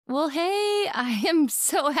Well, hey, I am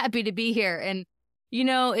so happy to be here. And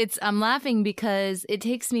I'm laughing because it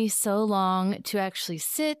takes me so long to actually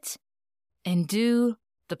sit and do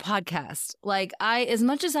the podcast. Like as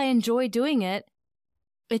much as I enjoy doing it,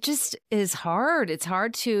 it just is hard. It's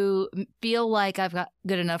hard to feel like I've got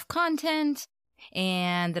good enough content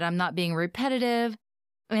and that I'm not being repetitive.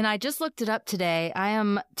 And I just looked it up today.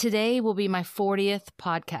 Today will be my 40th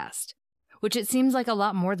podcast, which it seems like a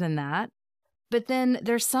lot more than that. But then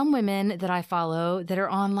there's some women that I follow that are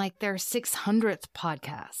on like their 600th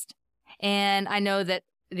podcast. And I know that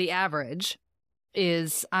the average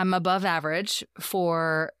is I'm above average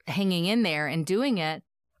for hanging in there and doing it,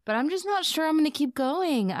 but I'm just not sure I'm going to keep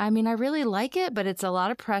going. I mean, I really like it, but it's a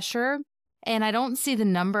lot of pressure and I don't see the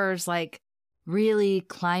numbers like really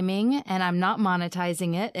climbing, and I'm not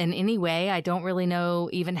monetizing it in any way. I don't really know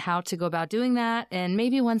even how to go about doing that. And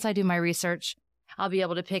maybe once I do my research, I'll be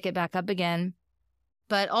able to pick it back up again.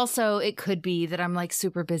 But also it could be that I'm like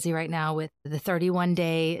super busy right now with the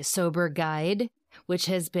 31-day sober guide, which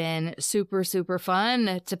has been super, super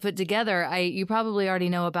fun to put together. You probably already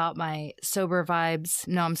know about my Sober Vibes.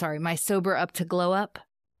 No, I'm sorry. My Sober Up to Glow Up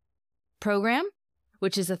program,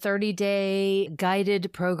 which is a 30-day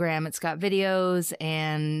guided program. It's got videos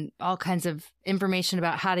and all kinds of information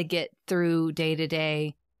about how to get through day to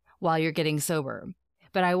day while you're getting sober.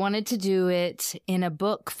 But I wanted to do it in a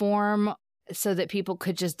book form so that people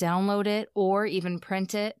could just download it or even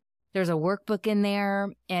print it. There's a workbook in there,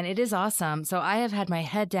 and it is awesome. So I have had my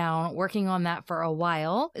head down working on that for a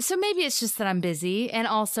while. So maybe it's just that I'm busy and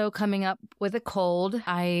also coming up with a cold.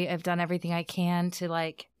 I have done everything I can to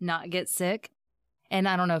like not get sick. And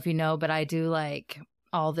I don't know if you know, but I do like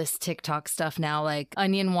all this TikTok stuff now, like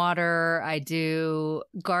onion water. I do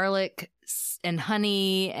garlic and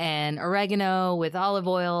honey and oregano with olive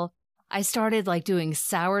oil. I started like doing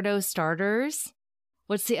sourdough starters.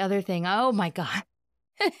 What's the other thing? Oh my God.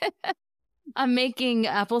 I'm making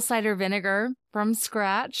apple cider vinegar from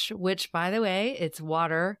scratch, which by the way, it's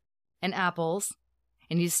water and apples,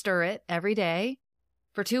 and you stir it every day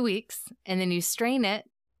for 2 weeks, and then you strain it,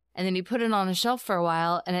 and then you put it on a shelf for a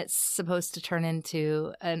while, and it's supposed to turn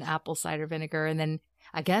into an apple cider vinegar. And then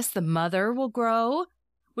I guess the mother will grow,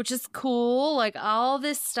 which is cool. Like all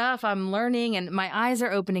this stuff I'm learning, and my eyes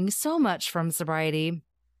are opening so much from sobriety.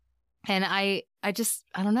 And I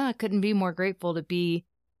don't know, I couldn't be more grateful to be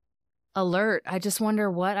alert. I just wonder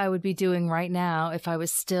what I would be doing right now if I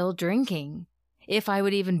was still drinking, if I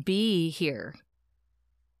would even be here.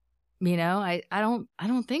 You know, I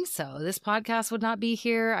don't think so. This podcast would not be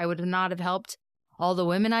here. I would not have helped all the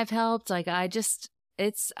women I've helped. Like I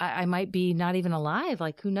might be not even alive.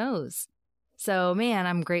 Like who knows? So man,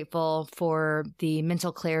 I'm grateful for the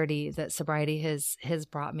mental clarity that sobriety has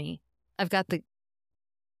brought me. I've got the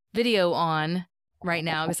video on right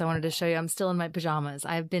now because I wanted to show you I'm still in my pajamas.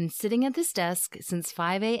 I've been sitting at this desk since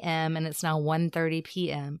 5 a.m. and it's now 1:30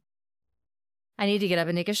 p.m. I need to get up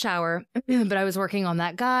and take a shower, but I was working on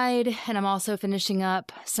that guide, and I'm also finishing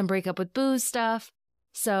up some breakup with booze stuff.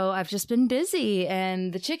 So I've just been busy,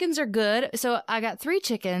 and the chickens are good. So I got 3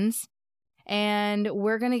 chickens, and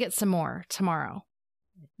we're going to get some more tomorrow.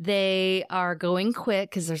 They are going quick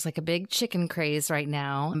because there's like a big chicken craze right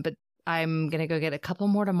now, but I'm going to go get a couple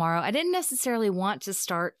more tomorrow. I didn't necessarily want to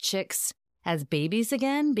start chicks as babies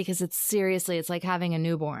again because it's like having a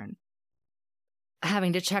newborn.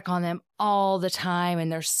 Having to check on them all the time,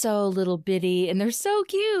 and they're so little bitty and they're so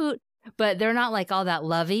cute, but they're not like all that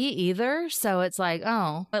lovey either. So it's like,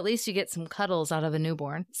 oh, at least you get some cuddles out of a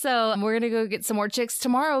newborn. So we're going to go get some more chicks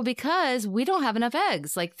tomorrow because we don't have enough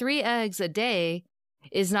eggs. Like 3 eggs a day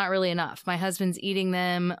is not really enough. My husband's eating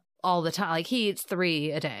them all the time. Like he eats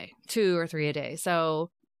 3 a day, 2 or 3 a day.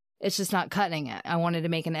 So it's just not cutting it. I wanted to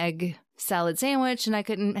make an egg salad sandwich and I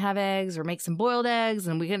couldn't have eggs, or make some boiled eggs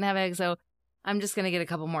and we couldn't have eggs. So I'm just going to get a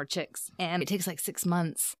couple more chicks, and it takes like 6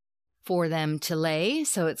 months for them to lay.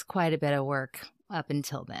 So it's quite a bit of work up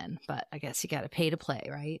until then, but I guess you got to pay to play,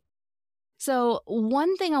 right? So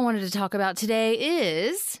one thing I wanted to talk about today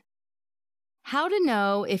is how to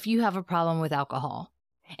know if you have a problem with alcohol.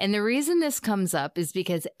 And the reason this comes up is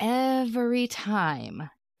because every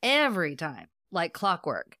time, like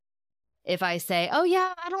clockwork, if I say, oh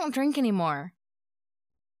yeah, I don't drink anymore,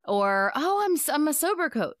 or, oh, I'm a sober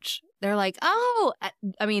coach, they're like, oh,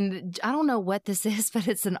 I mean, I don't know what this is, but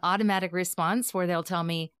it's an automatic response where they'll tell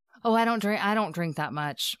me, oh, I don't drink that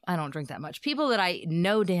much. I don't drink that much. People that I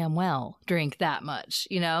know damn well drink that much,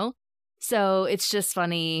 you know? So it's just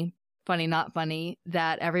funny, not funny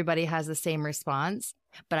that everybody has the same response.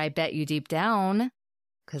 But I bet you deep down,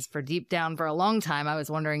 because for a long time, I was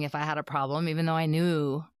wondering if I had a problem, even though I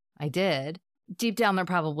knew I did. deep down, they're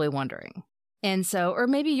probably wondering. And so, or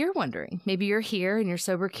maybe you're wondering, maybe you're here and you're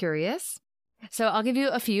sober curious. So I'll give you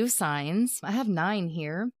a few signs. I have 9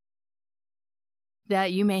 here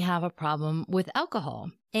that you may have a problem with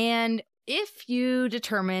alcohol. And if you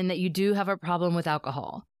determine that you do have a problem with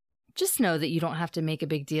alcohol, just know that you don't have to make a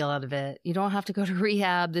big deal out of it. You don't have to go to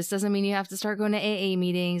rehab. This doesn't mean you have to start going to AA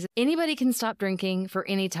meetings. Anybody can stop drinking for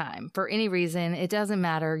any time, for any reason. It doesn't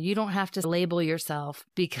matter. You don't have to label yourself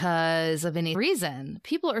because of any reason.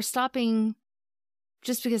 People are stopping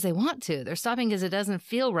just because they want to. They're stopping because it doesn't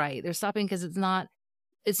feel right. They're stopping because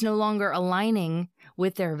it's no longer aligning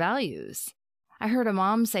with their values. I heard a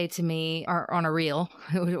mom say to me, or on a reel,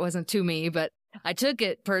 it wasn't to me, but I took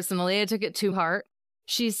it personally. I took it to heart.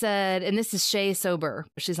 She said, and this is Shay Sober,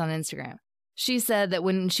 she's on Instagram. She said that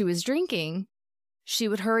when she was drinking, she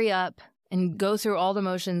would hurry up and go through all the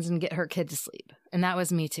motions and get her kid to sleep. And that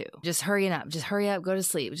was me too. Just hurry up, go to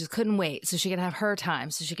sleep. Just couldn't wait so she could have her time,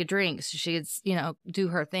 so she could drink, so she could, do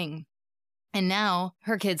her thing. And now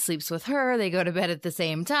her kid sleeps with her. They go to bed at the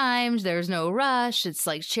same time. There's no rush. It's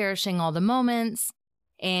like cherishing all the moments.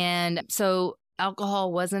 And so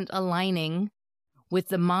alcohol wasn't aligning with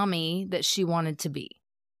the mommy that she wanted to be.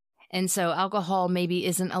 And so alcohol maybe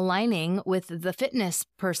isn't aligning with the fitness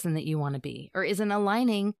person that you want to be, or isn't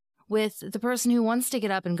aligning with the person who wants to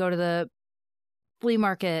get up and go to the flea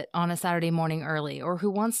market on a Saturday morning early, or who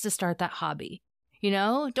wants to start that hobby.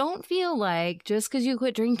 Don't feel like just because you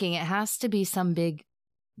quit drinking, it has to be some big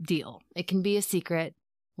deal. It can be a secret.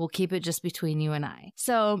 We'll keep it just between you and I.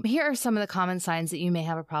 So here are some of the common signs that you may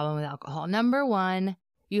have a problem with alcohol. Number 1,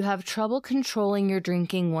 you have trouble controlling your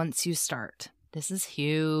drinking once you start. This is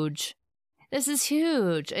huge.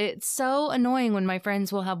 It's so annoying when my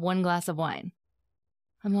friends will have 1 glass of wine.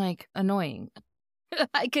 I'm like, annoying.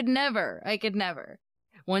 I could never.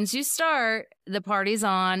 Once you start, the party's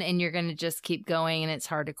on and you're going to just keep going and it's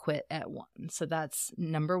hard to quit at 1. So that's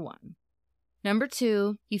number 1. Number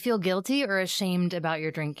 2, you feel guilty or ashamed about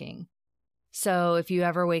your drinking. So if you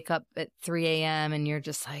ever wake up at 3 a.m. and you're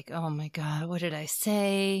just like, oh my God, what did I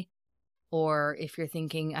say? Or if you're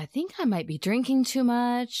thinking, I think I might be drinking too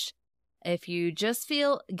much. If you just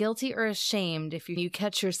feel guilty or ashamed, if you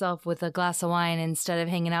catch yourself with a glass of wine instead of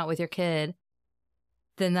hanging out with your kid,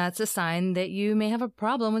 then that's a sign that you may have a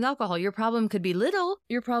problem with alcohol. Your problem could be little.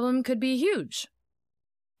 Your problem could be huge.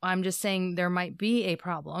 I'm just saying there might be a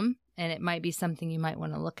problem, and it might be something you might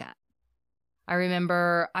want to look at. I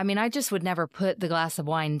remember, I just would never put the glass of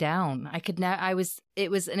wine down.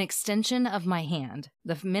 It was an extension of my hand.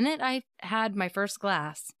 The minute I had my first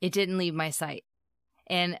glass, it didn't leave my sight.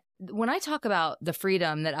 And when I talk about the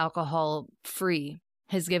freedom that alcohol free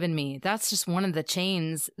has given me, that's just one of the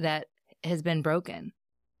chains that has been broken,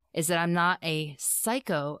 is that I'm not a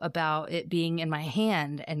psycho about it being in my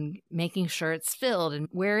hand and making sure it's filled. And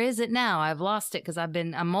where is it now? I've lost it because I'm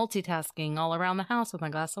multitasking all around the house with my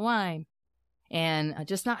glass of wine. And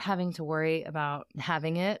just not having to worry about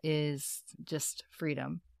having it is just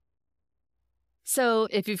freedom. So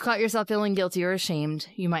if you've caught yourself feeling guilty or ashamed,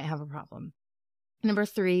 you might have a problem. Number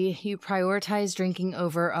 3, you prioritize drinking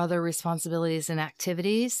over other responsibilities and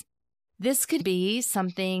activities. This could be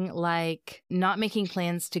something like not making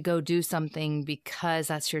plans to go do something because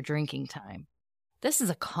that's your drinking time. This is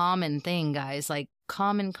a common thing, guys. Like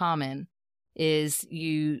common is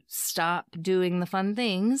you stop doing the fun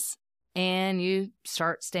things and you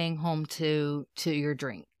start staying home to your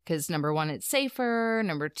drink. Because number 1, it's safer.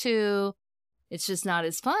 Number 2, it's just not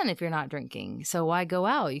as fun if you're not drinking. So why go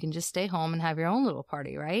out? You can just stay home and have your own little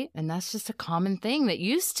party, right? And that's just a common thing that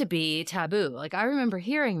used to be taboo. Like I remember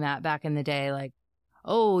hearing that back in the day, like,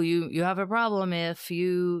 oh, you have a problem if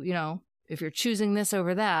if you're choosing this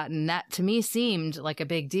over that. And that to me seemed like a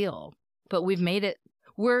big deal. But we've made it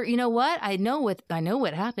where, you know what? I know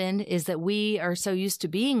what happened is that we are so used to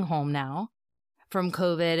being home now from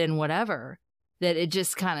COVID and whatever, that it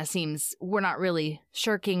just kind of seems we're not really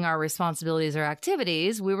shirking our responsibilities or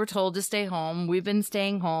activities. We were told to stay home. We've been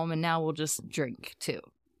staying home, and now we'll just drink too.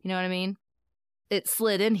 You know what I mean? It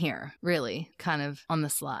slid in here, really, kind of on the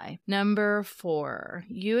sly. Number 4,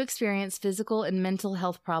 you experience physical and mental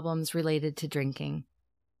health problems related to drinking.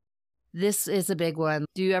 This is a big one.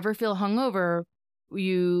 Do you ever feel hungover?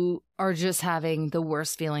 You are just having the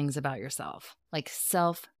worst feelings about yourself, like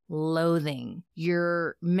self-loathing.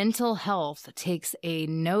 Your mental health takes a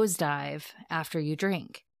nosedive after you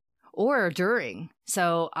drink or during.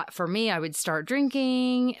 So for me, I would start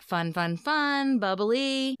drinking, fun,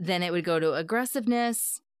 bubbly. Then it would go to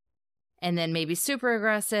aggressiveness, and then maybe super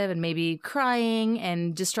aggressive, and maybe crying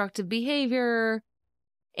and destructive behavior.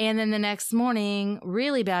 And then the next morning,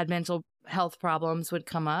 really bad mental health problems would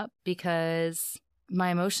come up because my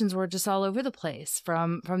emotions were just all over the place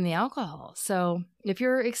from the alcohol. So if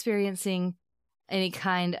you're experiencing any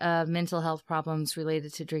kind of mental health problems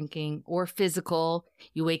related to drinking or physical,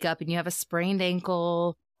 you wake up and you have a sprained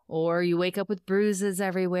ankle, or you wake up with bruises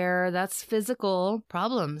everywhere, that's physical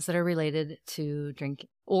problems that are related to drinking.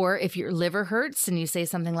 Or if your liver hurts and you say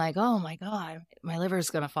something like, oh my God, my liver's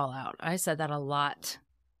going to fall out. I said that a lot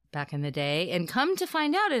back in the day, and come to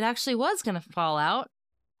find out it actually was going to fall out.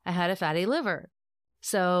 I had a fatty liver.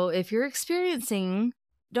 So if you're experiencing,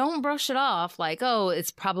 don't brush it off like, oh,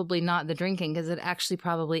 it's probably not the drinking, because it actually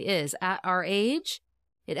probably is. At our age,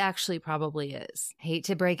 it actually probably is. Hate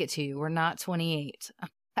to break it to you, we're not 28.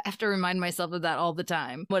 I have to remind myself of that all the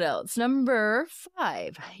time. What else? Number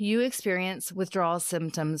 5, you experience withdrawal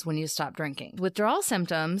symptoms when you stop drinking. Withdrawal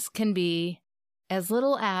symptoms can be as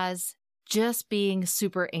little as just being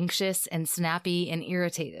super anxious and snappy and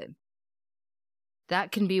irritated.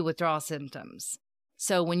 That can be withdrawal symptoms.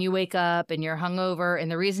 So when you wake up and you're hungover, and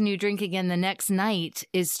the reason you drink again the next night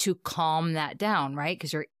is to calm that down, right?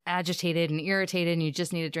 Because you're agitated and irritated and you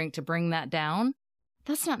just need a drink to bring that down.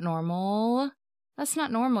 That's not normal. That's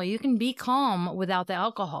not normal. You can be calm without the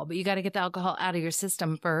alcohol, but you got to get the alcohol out of your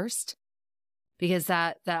system first, because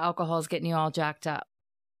that alcohol is getting you all jacked up.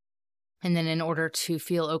 And then in order to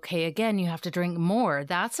feel okay again, you have to drink more.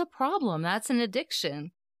 That's a problem. That's an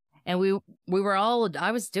addiction. And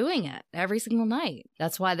I was doing it every single night.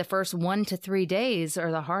 That's why the first 1 to 3 days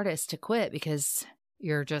are the hardest to quit, because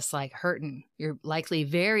you're just like hurting. You're likely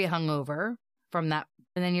very hungover from that.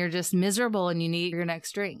 And then you're just miserable and you need your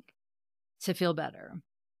next drink to feel better.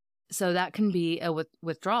 So that can be a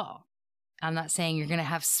withdrawal. I'm not saying you're going to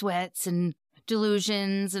have sweats and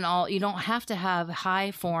delusions and all. You don't have to have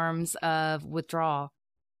high forms of withdrawal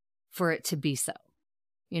for it to be so.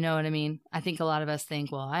 You know what I mean? I think a lot of us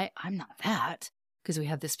think, well, I'm not that, because we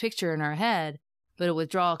have this picture in our head. But a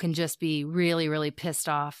withdrawal can just be really, really pissed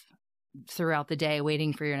off throughout the day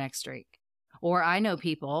waiting for your next drink. Or I know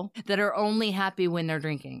people that are only happy when they're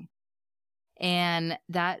drinking. And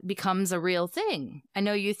that becomes a real thing. I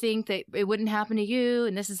know you think that it wouldn't happen to you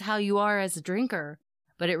and this is how you are as a drinker,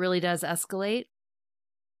 but it really does escalate.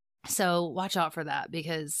 So watch out for that,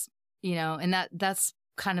 because, you know, and that's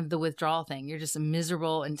kind of the withdrawal thing. You're just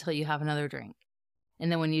miserable until you have another drink.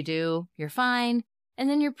 And then when you do, you're fine. And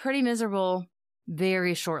then you're pretty miserable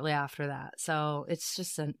very shortly after that. So it's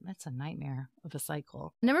a nightmare of a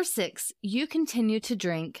cycle. Number 6, you continue to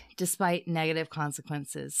drink despite negative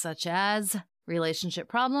consequences, such as relationship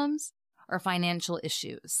problems or financial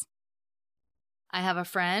issues. I have a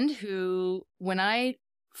friend who, when I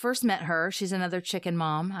first met her, she's another chicken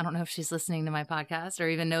mom. I don't know if she's listening to my podcast or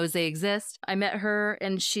even knows they exist. I met her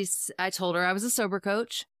and I told her I was a sober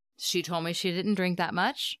coach. She told me she didn't drink that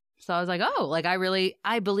much. So I was like, oh, like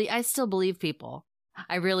I still believe people.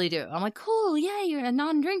 I really do. I'm like, cool. Yeah, you're a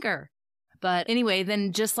non-drinker. But anyway,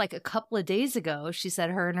 then just like a couple of days ago, she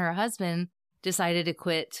said her and her husband decided to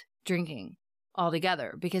quit drinking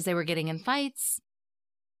altogether because they were getting in fights.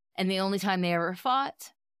 And the only time they ever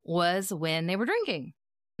fought was when they were drinking.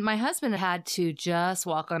 My husband had to just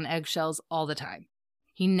walk on eggshells all the time.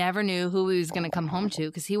 He never knew who he was going to come home to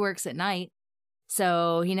because he works at night.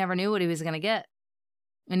 So he never knew what he was going to get.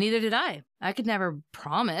 And neither did I. I could never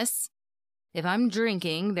promise. If I'm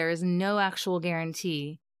drinking, there is no actual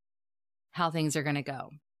guarantee how things are going to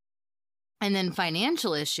go. And then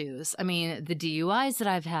financial issues. I mean, the DUIs that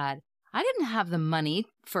I've had, I didn't have the money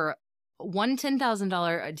for one $10,000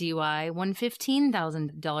 DUI, one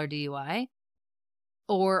 $15,000 DUI,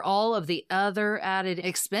 or all of the other added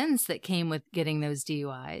expense that came with getting those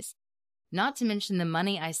DUIs. Not to mention the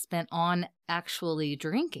money I spent on actually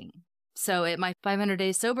drinking. So at my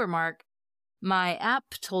 500-day sober mark, my app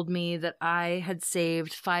told me that I had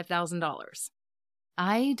saved $5,000.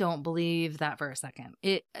 I don't believe that for a second.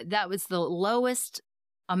 That was the lowest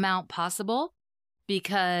amount possible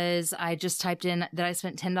because I just typed in that I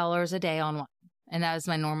spent $10 a day on wine, and that was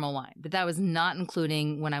my normal wine. But that was not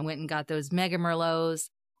including when I went and got those Mega Merlots,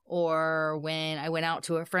 or when I went out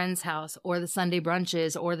to a friend's house, or the Sunday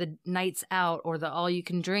brunches, or the nights out, or the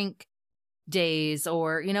all-you-can-drink days,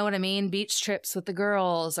 or, you know what I mean, beach trips with the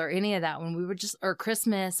girls, or any of that, when we were just, or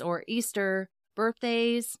Christmas or Easter,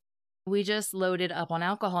 birthdays, we just loaded up on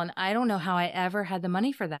alcohol. And I don't know how I ever had the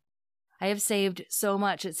money for that. I have saved so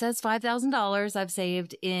much. It says $5,000 I've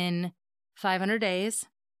saved in 500 days.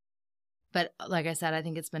 But like I said, I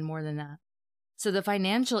think it's been more than that. So the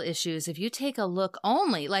financial issues, if you take a look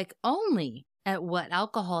only at what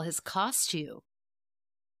alcohol has cost you,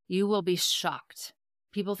 you will be shocked.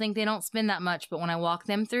 People think they don't spend that much, but when I walk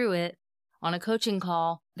them through it, on a coaching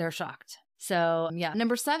call, they're shocked. So yeah,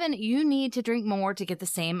 number 7, you need to drink more to get the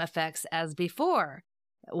same effects as before.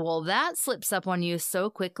 Well, that slips up on you so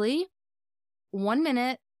quickly. 1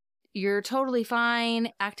 minute, you're totally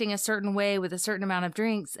fine acting a certain way with a certain amount of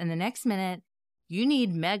drinks. And the next minute, you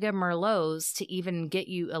need mega Merlots to even get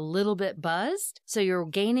you a little bit buzzed. So you're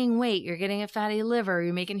gaining weight, you're getting a fatty liver,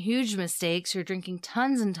 you're making huge mistakes, you're drinking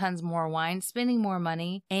tons and tons more wine, spending more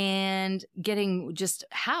money, and getting just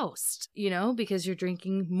housed, because you're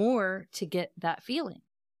drinking more to get that feeling.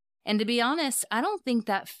 And to be honest, I don't think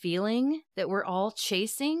that feeling that we're all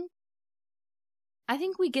chasing, I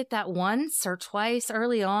think we get that once or twice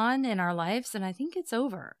early on in our lives, and I think it's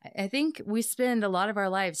over. I think we spend a lot of our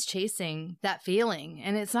lives chasing that feeling,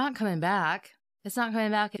 and it's not coming back. It's not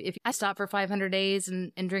coming back. If I stop for 500 days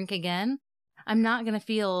and drink again, I'm not going to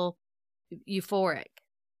feel euphoric.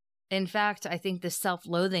 In fact, I think the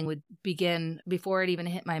self-loathing would begin before it even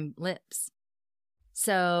hit my lips.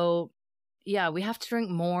 So, yeah, we have to drink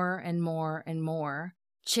more and more and more,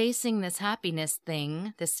 chasing this happiness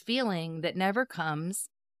thing, this feeling that never comes,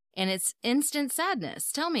 and it's instant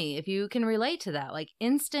sadness. Tell me if you can relate to that, like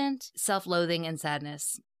instant self-loathing and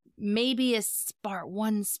sadness. Maybe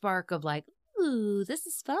one spark of like, ooh, this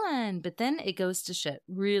is fun, but then it goes to shit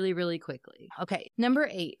really, really quickly. Okay, number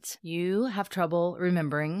 8, you have trouble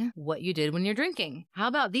remembering what you did when you're drinking. How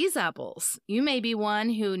about these apples? You may be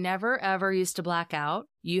one who never ever used to black out.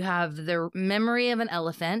 You have the memory of an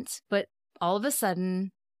elephant, but all of a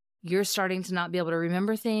sudden, you're starting to not be able to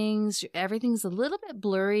remember things. Everything's a little bit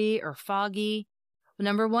blurry or foggy.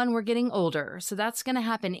 Number 1, we're getting older, so that's going to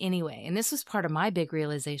happen anyway. And this was part of my big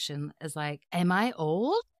realization is like, am I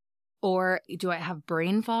old? Or do I have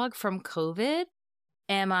brain fog from COVID?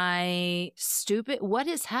 Am I stupid? What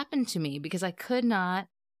has happened to me? Because I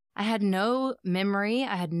had no memory.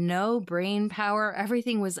 I had no brain power.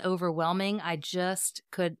 Everything was overwhelming. I just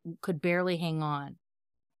could barely hang on.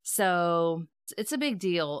 So it's a big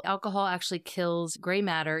deal. Alcohol actually kills gray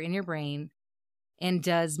matter in your brain and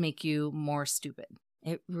does make you more stupid.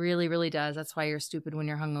 It really, really does. That's why you're stupid when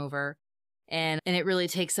you're hungover. And it really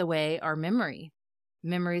takes away our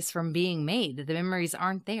memories from being made. The memories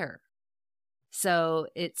aren't there. So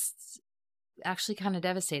it's actually kind of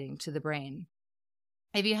devastating to the brain.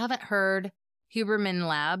 If you haven't heard Huberman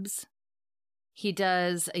Labs, he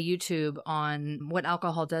does a YouTube on what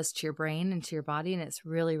alcohol does to your brain and to your body, and it's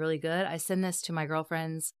really, really good. I send this to my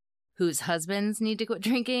girlfriends whose husbands need to quit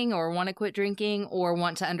drinking or want to quit drinking or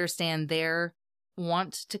want to understand their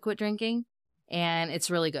want to quit drinking. And it's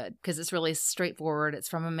really good because it's really straightforward. It's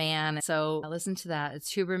from a man. So I listen to that.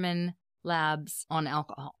 It's Huberman Labs on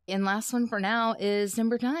alcohol. And last one for now is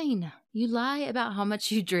number 9. You lie about how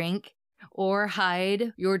much you drink or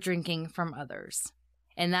hide your drinking from others.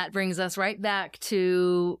 And that brings us right back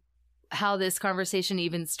to how this conversation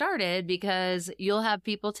even started, because you'll have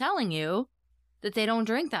people telling you that they don't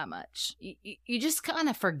drink that much. You just kind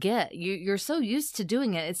of forget. You're so used to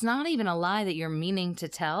doing it. It's not even a lie that you're meaning to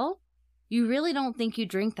tell. You really don't think you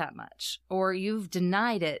drink that much, or you've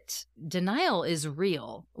denied it. Denial is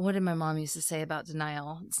real. What did my mom used to say about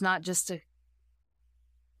denial? It's not just a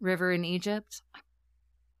river in Egypt.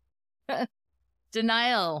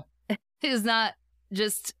 Denial is not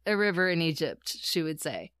just a river in Egypt, she would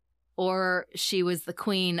say. Or she was the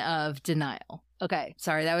queen of denial. Okay,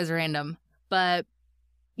 sorry, that was random. But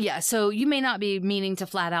yeah, so you may not be meaning to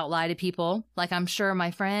flat out lie to people. Like I'm sure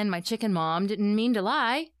my friend, my chicken mom, didn't mean to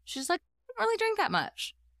lie. She's like, I don't really drink that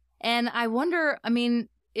much. And I wonder,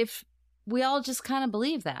 if we all just kind of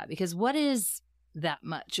believe that, because what is that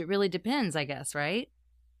much? It really depends, I guess, right?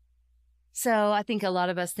 So I think a lot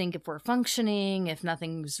of us think if we're functioning, if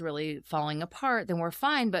nothing's really falling apart, then we're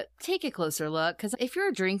fine. But take a closer look, because if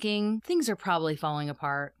you're drinking, things are probably falling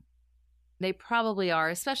apart. They probably are,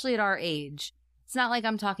 especially at our age. It's not like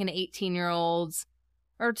I'm talking to 18-year-olds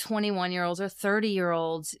or 21-year-olds or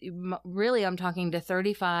 30-year-olds. Really, I'm talking to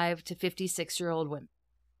 35 to 56-year-old women.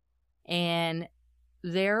 And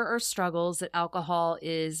there are struggles that alcohol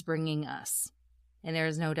is bringing us. And there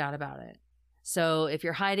is no doubt about it. So if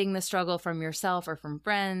you're hiding the struggle from yourself or from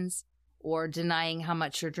friends, or denying how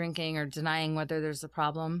much you're drinking, or denying whether there's a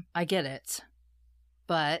problem, I get it.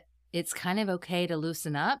 But it's kind of okay to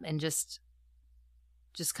loosen up and just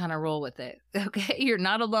kind of roll with it. Okay? You're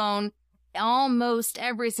not alone. Almost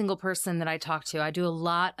every single person that I talk to, I do a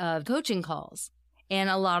lot of coaching calls. And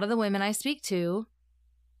a lot of the women I speak to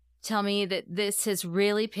tell me that this has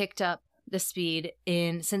really picked up the speed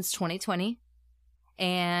since 2020.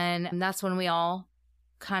 And that's when we all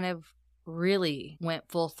kind of really went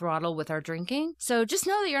full throttle with our drinking. So just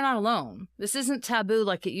know that you're not alone. This isn't taboo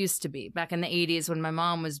like it used to be back in the 80s when my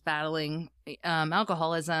mom was battling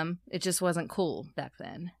alcoholism. It just wasn't cool back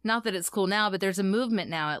then. Not that it's cool now, but there's a movement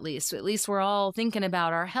now at least. At least we're all thinking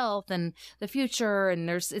about our health and the future, and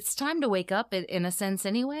it's time to wake up in a sense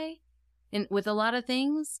anyway, with a lot of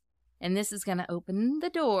things. And this is going to open the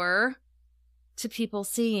door to people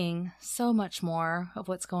seeing so much more of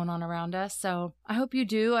what's going on around us. So I hope you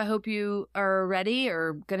do. I hope you are ready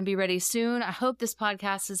or going to be ready soon. I hope this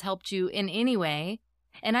podcast has helped you in any way.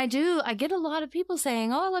 And I get a lot of people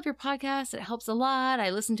saying, oh, I love your podcast. It helps a lot. I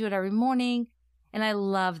listen to it every morning. And I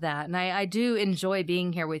love that. And I do enjoy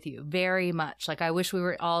being here with you very much. Like, I wish we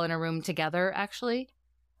were all in a room together, actually.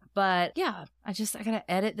 But yeah, I got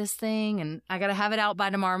to edit this thing and I got to have it out by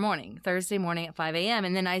tomorrow morning, Thursday morning at 5 a.m.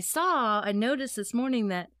 And then I noticed this morning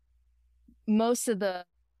that most of the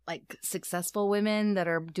like successful women that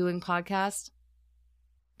are doing podcasts,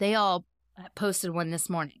 they all posted one this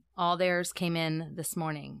morning. All theirs came in this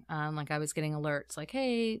morning. Like I was getting alerts like,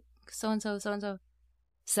 hey, so-and-so, so-and-so.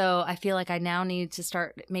 So I feel like I now need to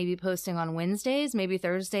start maybe posting on Wednesdays, maybe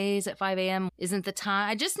Thursdays at 5 a.m. isn't the time.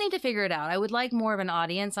 I just need to figure it out. I would like more of an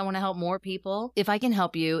audience. I want to help more people. If I can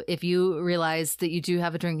help you, if you realize that you do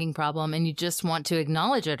have a drinking problem and you just want to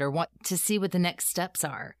acknowledge it or want to see what the next steps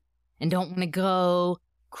are and don't want to go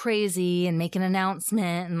crazy and make an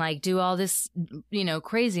announcement and like do all this,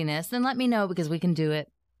 craziness, then let me know because we can do it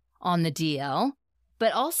on the DL.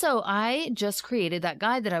 But also, I just created that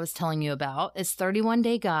guide that I was telling you about. It's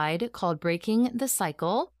 31-day guide called Breaking the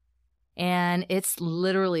Cycle. And it's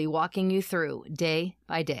literally walking you through day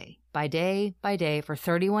by day for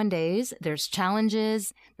 31 days. There's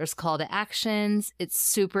challenges. There's call to actions. It's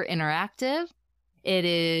super interactive. It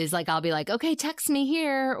is like, I'll be like, okay, text me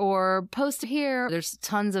here or post here. There's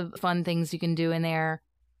tons of fun things you can do in there.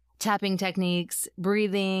 Tapping techniques,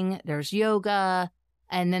 breathing, there's yoga.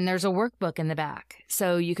 And then there's a workbook in the back.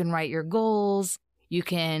 So you can write your goals. You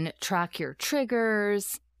can track your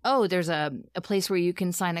triggers. Oh, there's a place where you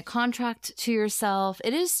can sign a contract to yourself.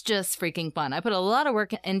 It is just freaking fun. I put a lot of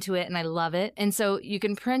work into it and I love it. And so you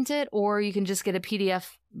can print it or you can just get a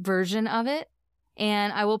PDF version of it.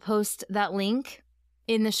 And I will post that link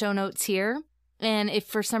in the show notes here. And if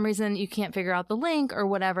for some reason you can't figure out the link or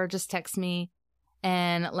whatever, just text me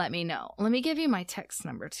and let me know. Let me give you my text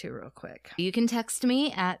number too real quick. You can text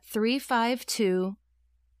me at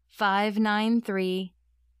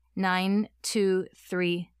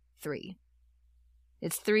 352-593-9233.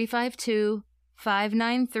 It's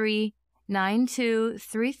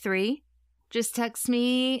 352-593-9233. Just text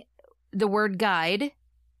me the word guide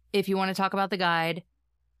if you want to talk about the guide.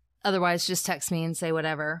 Otherwise, just text me and say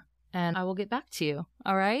whatever, and I will get back to you.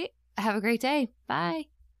 All right? Have a great day. Bye.